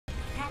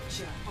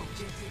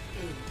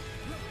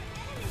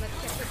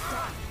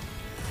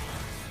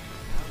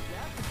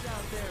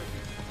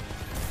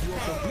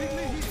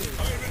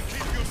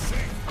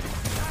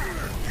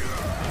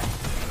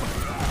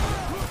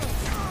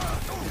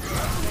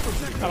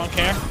I don't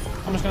care.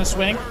 I'm just gonna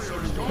swing.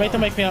 Make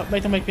them wake me up.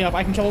 Make them wake me up.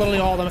 I can kill literally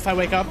all of them if I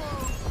wake up.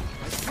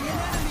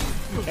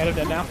 Okay, they're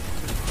dead now.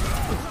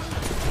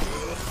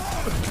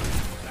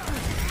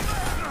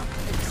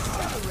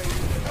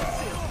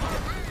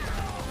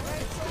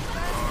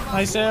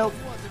 Nice out.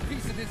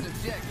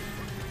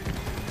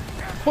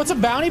 What's a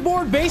bounty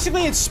board?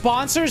 Basically, it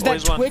sponsors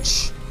that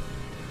Twitch,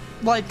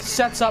 like,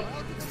 sets up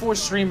for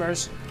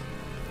streamers.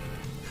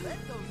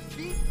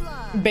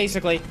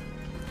 Basically.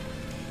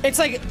 It's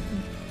like,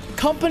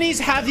 companies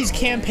have these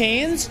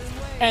campaigns,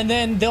 and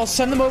then they'll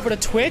send them over to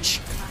Twitch,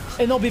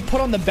 and they'll be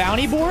put on the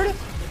bounty board,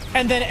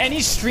 and then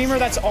any streamer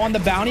that's on the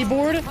bounty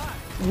board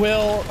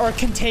will, or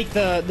can take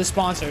the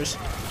sponsors.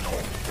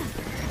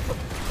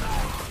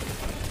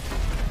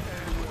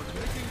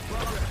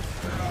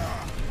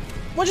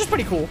 Which is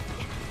pretty cool.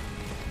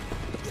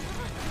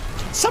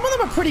 Some of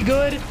them are pretty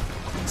good.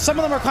 Some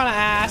of them are kind of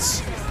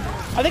ass.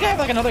 I think I have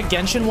like another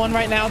Genshin one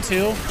right now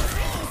too.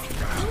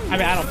 I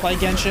mean, I don't play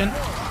Genshin.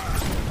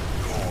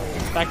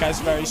 That guy's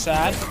very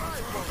sad.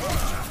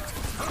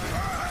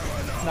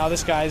 Now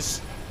this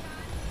guy's...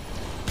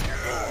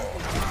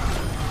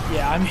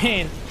 Yeah, I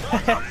mean...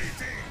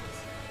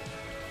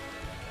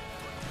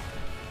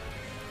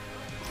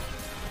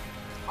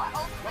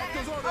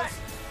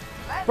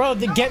 Bro,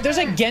 there's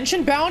a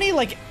Genshin bounty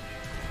like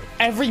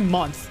every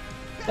month.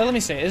 Let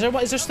me see. Is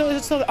it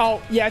still? Oh,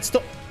 yeah, it's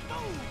still.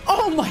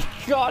 Oh my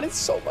god, it's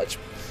so much.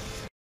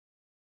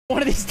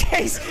 One of these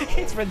days,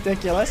 it's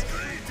ridiculous.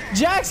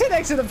 Jackson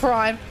exit the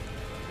prime.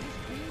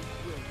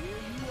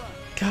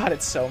 God,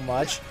 it's so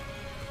much.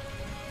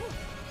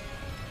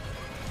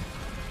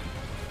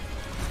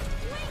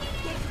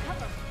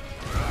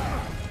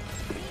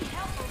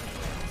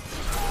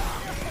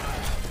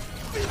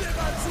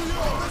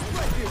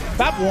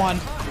 That one.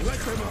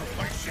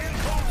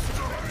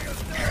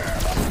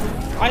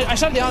 I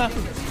shot the Ana.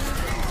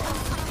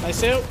 Nice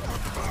suit.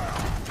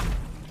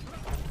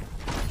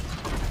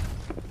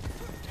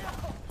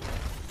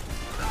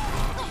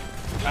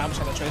 I'm just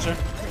gonna tracer.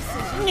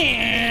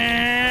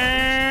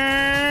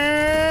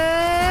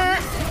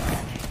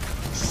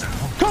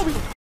 Kobe.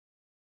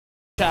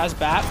 Chaz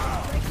bat.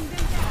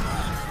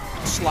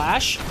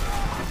 Slash.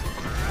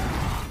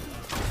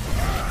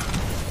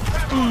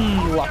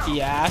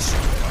 Lucky ass.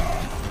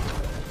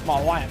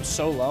 Oh, I am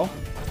so low.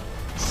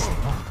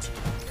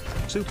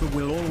 Super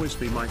will always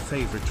be my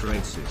favorite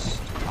racist.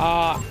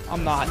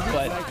 I'm not,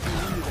 but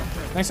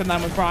thanks to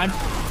 9 with Prime.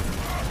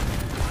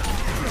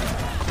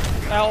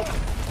 Help.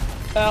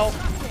 Help.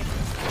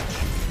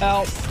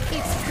 Help.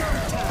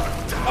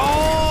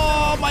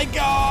 Oh my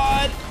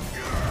god!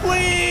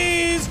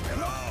 Please!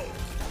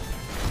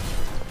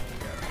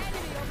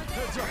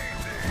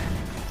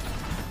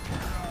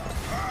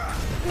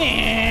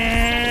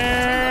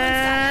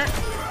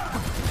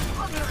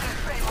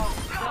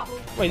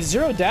 Wait,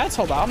 0 deaths?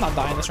 Hold on, I'm not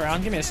dying this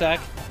round. Give me a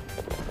sec.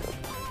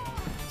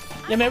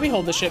 Yeah, maybe we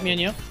hold this shit, me and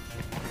you.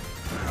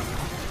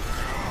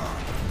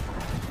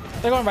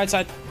 They're going right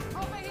side.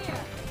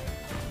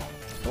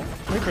 Cool.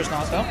 Reaper's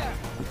not, though.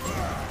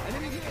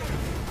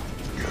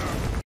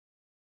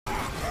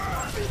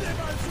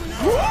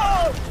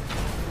 Whoa!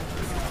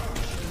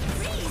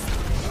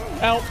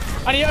 Help.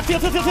 I need a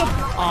field.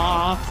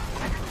 Aww.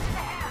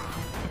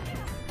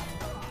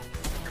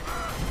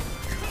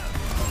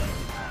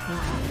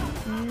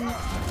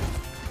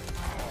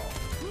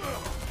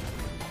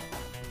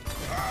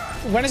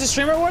 When is the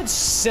streamer award?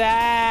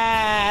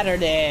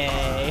 Saturday.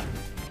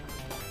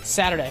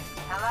 Saturday.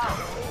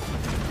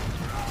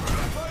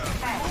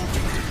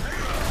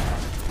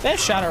 They have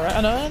Shadow, right?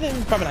 Oh, no,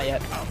 probably not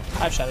yet.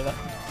 I have Shadow, though.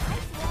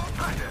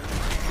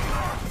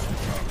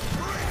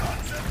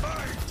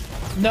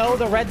 No,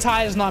 the red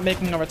tie is not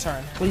making a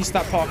return. Please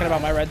stop talking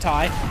about my red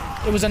tie.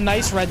 It was a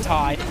nice red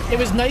tie. It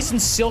was nice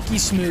and silky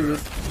smooth.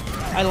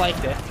 I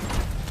liked it.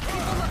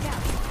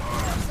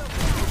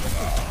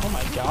 Oh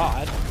my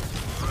god.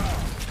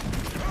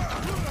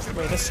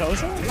 Wait, the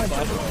social? My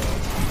bad.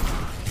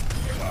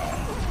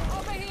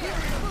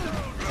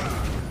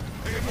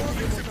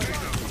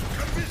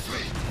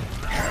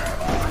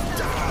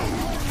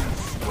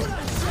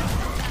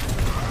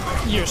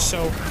 You're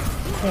so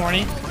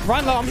corny.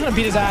 Run low, I'm just gonna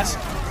beat his ass.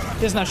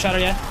 He doesn't have Shadow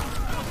yet.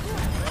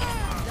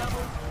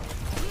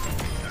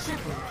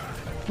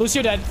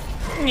 Lucio dead.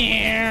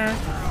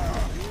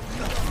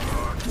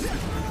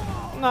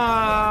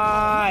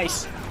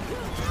 Nice.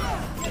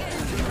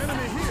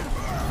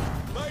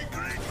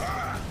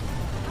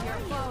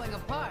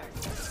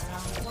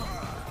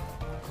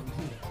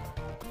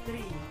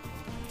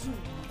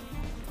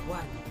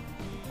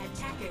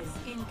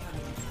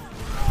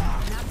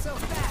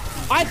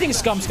 I think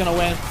Scump's gonna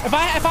win. If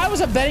I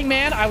was a betting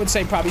man, I would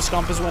say probably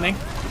Scump is winning.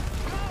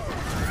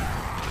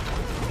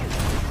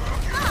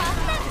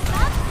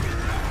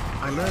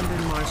 I learned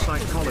in my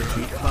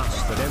psychology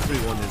class that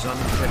everyone is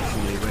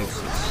unintentionally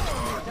racist.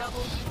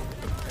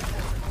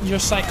 Your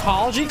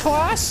psychology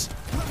class?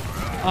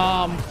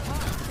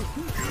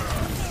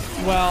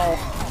 Well...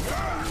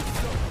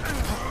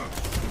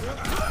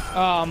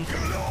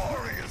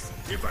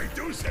 If I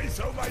do say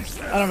so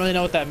myself. I don't really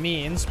know what that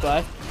means,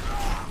 but...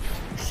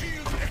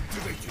 Shield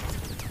activated.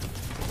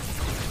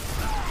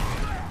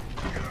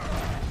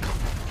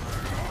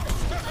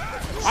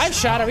 I have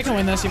Shadow. We can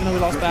win this, even though we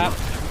lost that.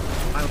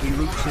 I'll be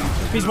rooting.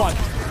 He's one.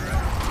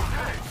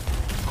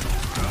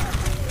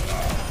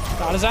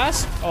 Got his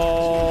ass.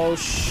 Oh,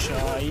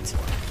 shite.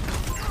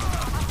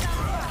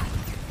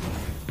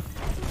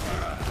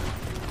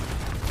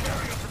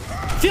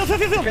 Field.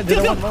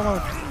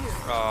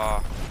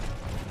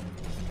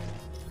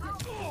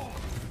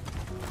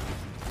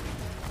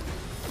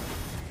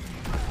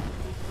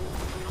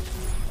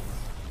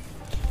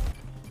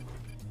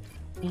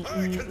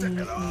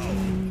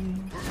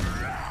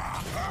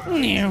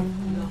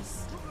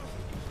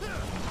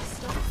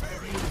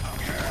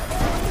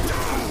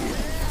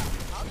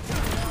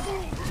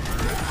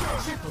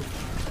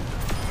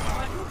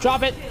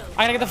 Drop it.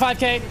 I gotta get the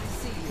 5K.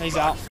 He's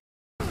out.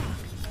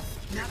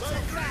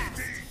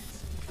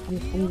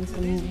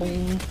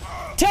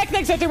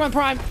 Technics at 3-1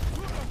 prime.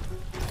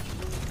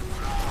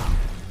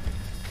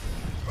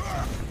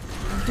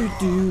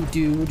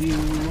 Do.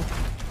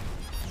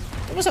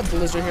 What's up,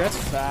 Blizzard here? That's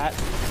fat.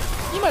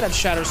 You might have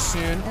Shatter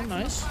soon. Oh,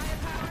 nice.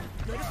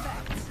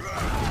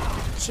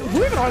 So,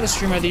 who even are the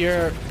Streamer of the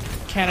Year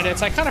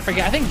candidates? I kind of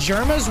forget. I think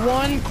Germa's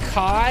one.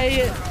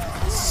 Kai,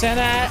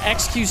 Senat,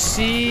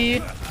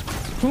 XQC.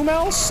 Whom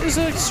else is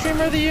a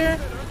Streamer of the Year?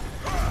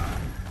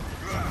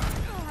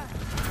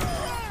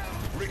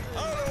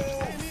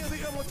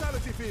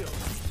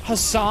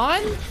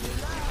 Hassan?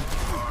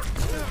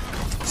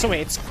 So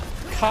wait, it's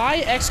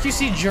Kai,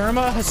 XQC,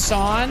 Germa,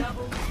 Hassan.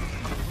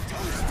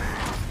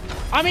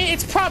 I mean,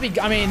 it's probably.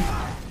 I mean,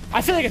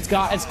 I feel like it's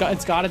got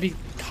to be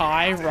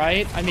Kai,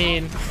 right? I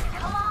mean,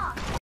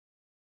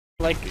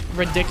 like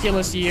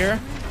ridiculous year.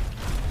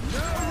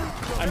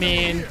 I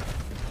mean,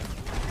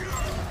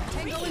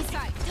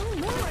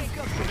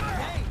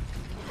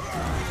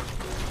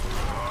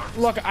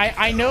 look,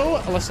 I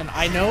know. Listen,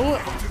 I know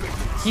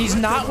he's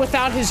not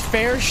without his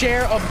fair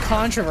share of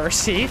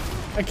controversy.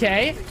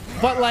 Okay,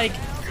 but like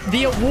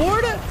the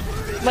award,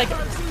 like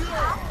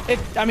it.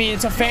 I mean,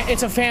 it's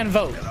a fan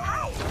vote.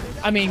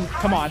 I mean,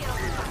 come on.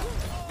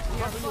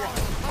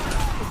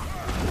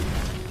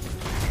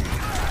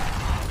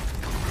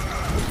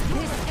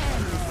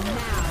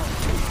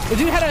 The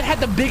dude had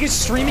the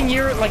biggest streaming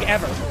year like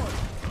ever,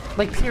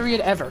 like period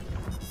ever,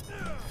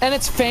 and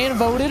it's fan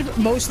voted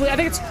mostly. I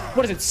think it's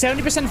what is it,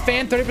 70%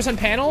 fan, 30%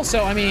 panel.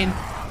 So I mean,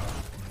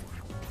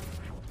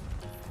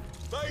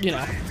 you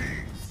know.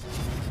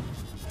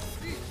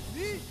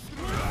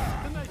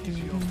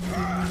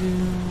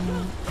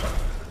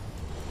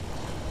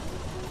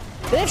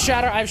 They have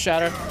Shatter. I have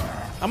Shatter.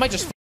 I might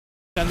just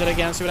send it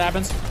again, see what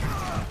happens.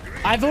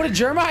 I voted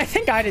Germa. I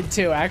think I did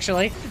too,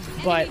 actually.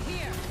 But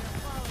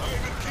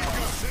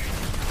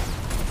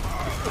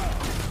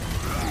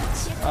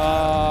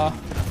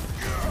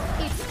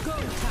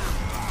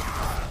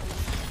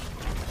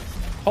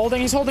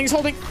holding. He's holding.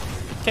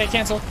 Okay,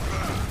 cancel.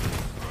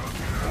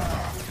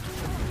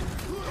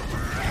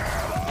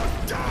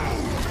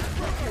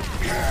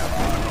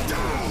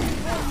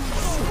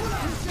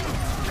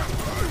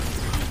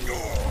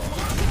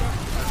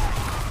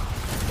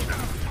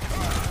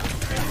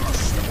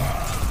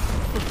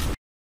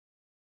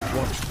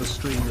 Watched the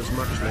stream as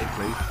much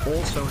lately.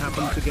 Also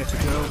happened to get a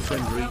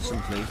girlfriend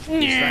recently.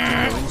 Is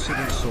that a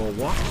coincidence or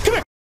what? Come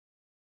here.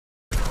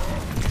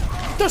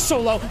 They're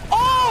so low.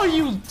 Oh,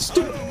 you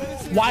stupid.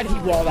 Why did he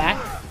wall that?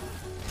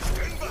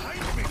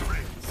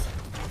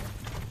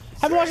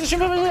 Haven't watched the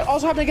stream recently?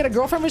 Also happened to get a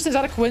girlfriend recently.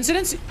 Is that a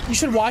coincidence? You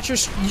should watch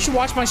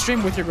my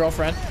stream with your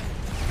girlfriend.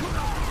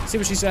 See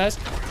what she says.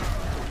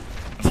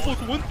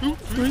 1, 2,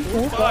 3,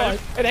 4, 5.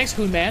 Hey, thanks,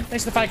 Hoon Man.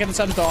 Thanks for the 5K the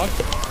subs, dog.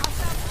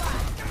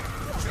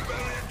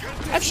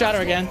 I have Shatter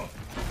again.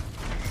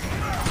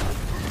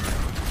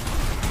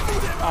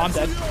 Oh, I'm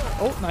dead.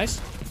 Oh, nice.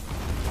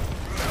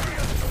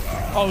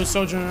 Oh,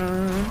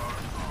 Sojourn.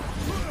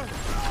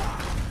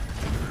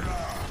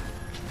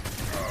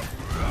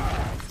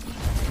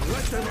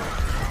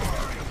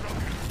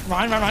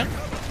 Ryan.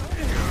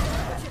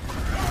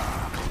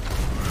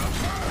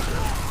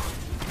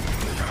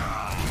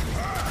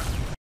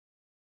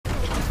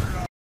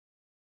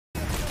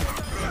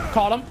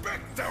 Caught him.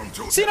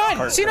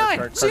 C9.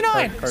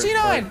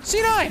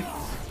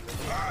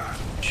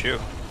 Shoot.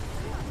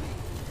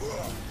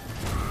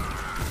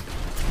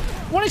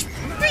 One is.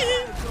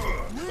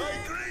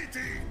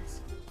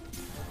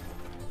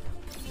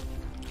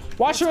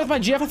 Watched her with my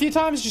GF a few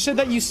times. She said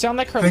that you sound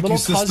like her Thank little you,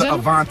 sister cousin.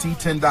 Avanti,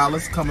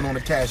 $10 coming on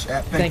the Cash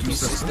App. Thank you,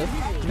 sister.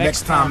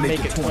 Next time,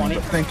 make it 20.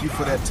 But thank you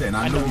for that 10.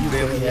 I know you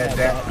barely had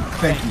that.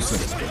 Thank you,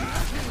 sister.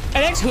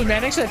 And thanks, Hood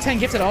Man. Thanks for that 10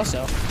 gifted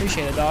also.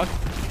 Appreciate it, dog.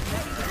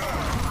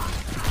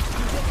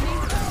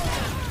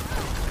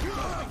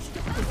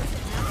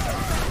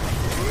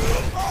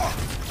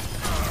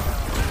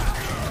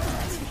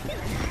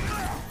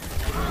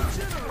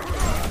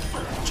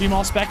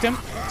 Gmaul spec'd him.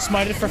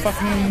 Smited for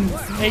fucking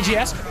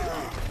AGS.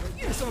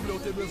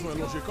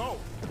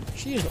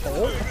 She is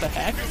old? What the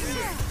heck?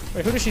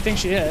 Wait, who does she think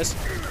she is?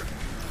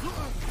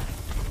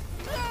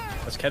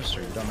 That's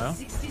Kevster, you don't know?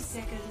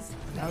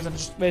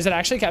 Wait, is it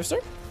actually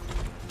Kevster?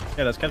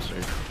 Yeah, that's Kevster.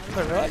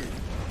 Wait, really?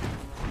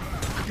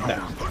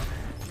 No.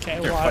 Okay,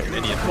 You're a fucking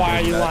idiot for why are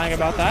doing you that. lying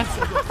about that?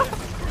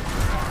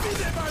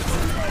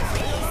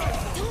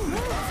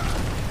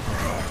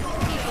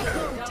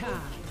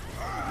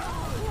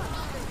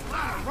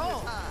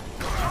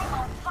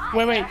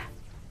 Wait.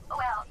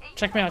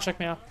 Check me out, check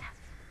me out.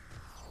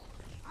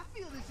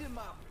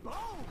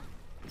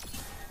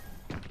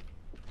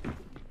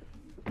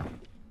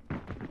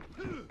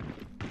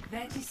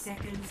 30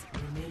 seconds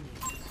remaining.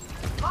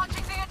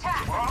 Launching the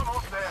attack. We're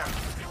almost there.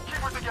 Keep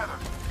her together.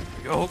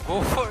 Yo,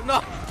 go for it.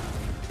 No.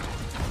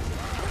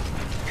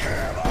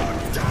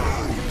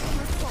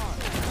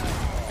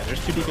 Yeah,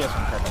 there's 2 DPS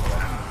on purple.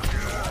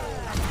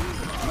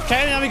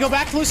 Okay, now we go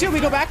back, Lucio. We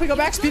go back.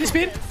 Speedy.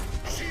 10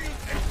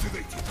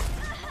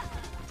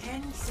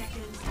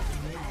 seconds.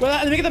 Well,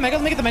 let me get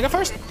the mega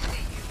first.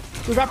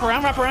 We wrap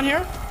around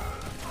here.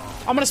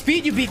 I'm gonna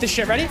speed, you beat this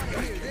shit, ready?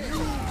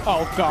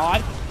 Oh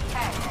god.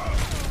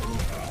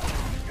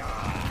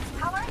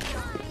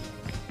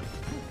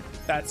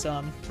 That's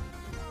Huh.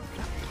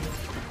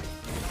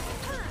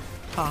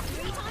 I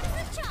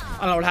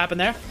don't know what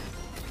happened there.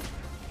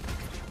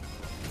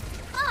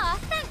 Aw,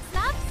 thanks,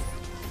 Subs.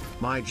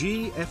 My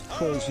GF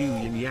calls you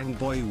yin yang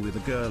boy with a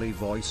girly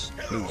voice,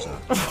 loser.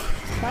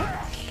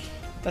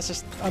 That's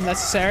just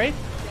unnecessary.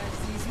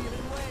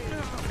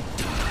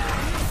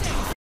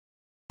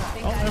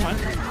 Oh, never mind.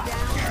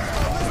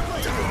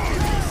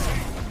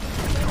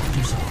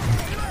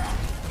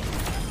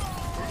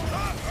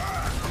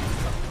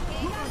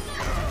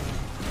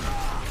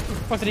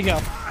 Where did he go?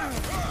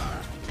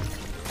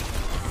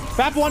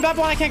 Bap one,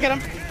 I can't get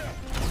him.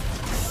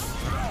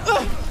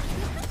 Ugh.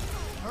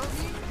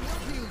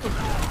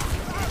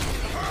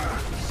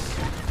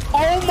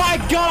 Oh my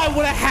god, I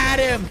would have had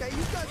him!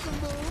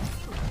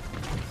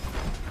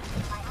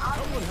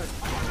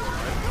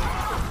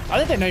 I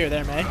think they know you're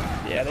there, man.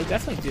 Yeah, they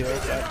definitely do.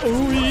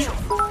 Ooh.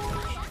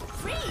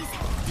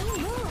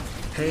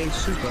 Hey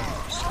Super,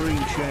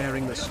 screen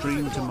sharing the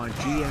stream to my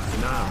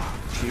GF now.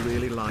 She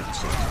really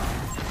likes it.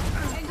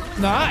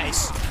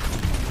 Nice.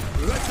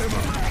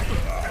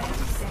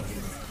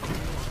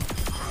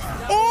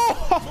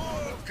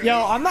 Oh!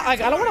 Yo, I'm not. I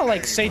don't want to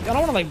like say. I don't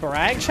want to like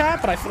brag,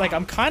 chat, but I feel like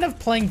I'm kind of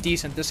playing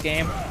decent this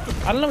game.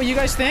 I don't know what you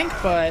guys think,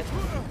 but.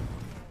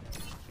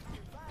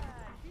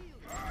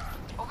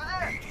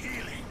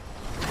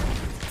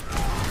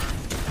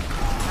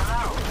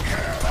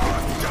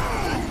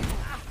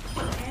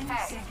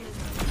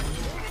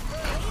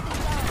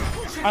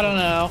 I don't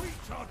know.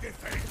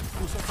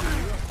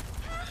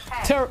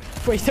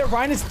 Wait, their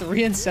Ryan is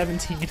 3 and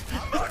 17.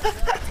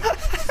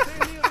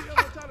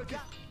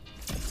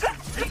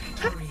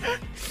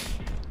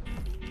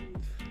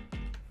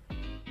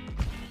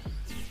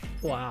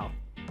 Wow.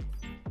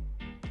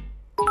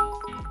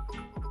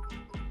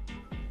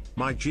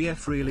 My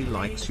GF really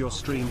likes your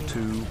stream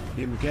too,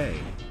 him gay.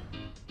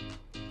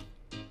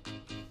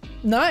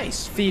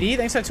 Nice, Feedy.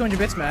 Thanks for that 200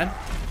 bits, man.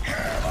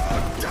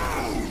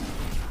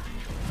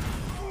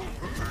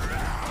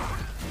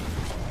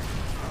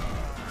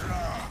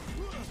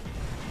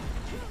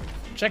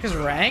 Check his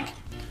rank.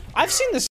 I've seen this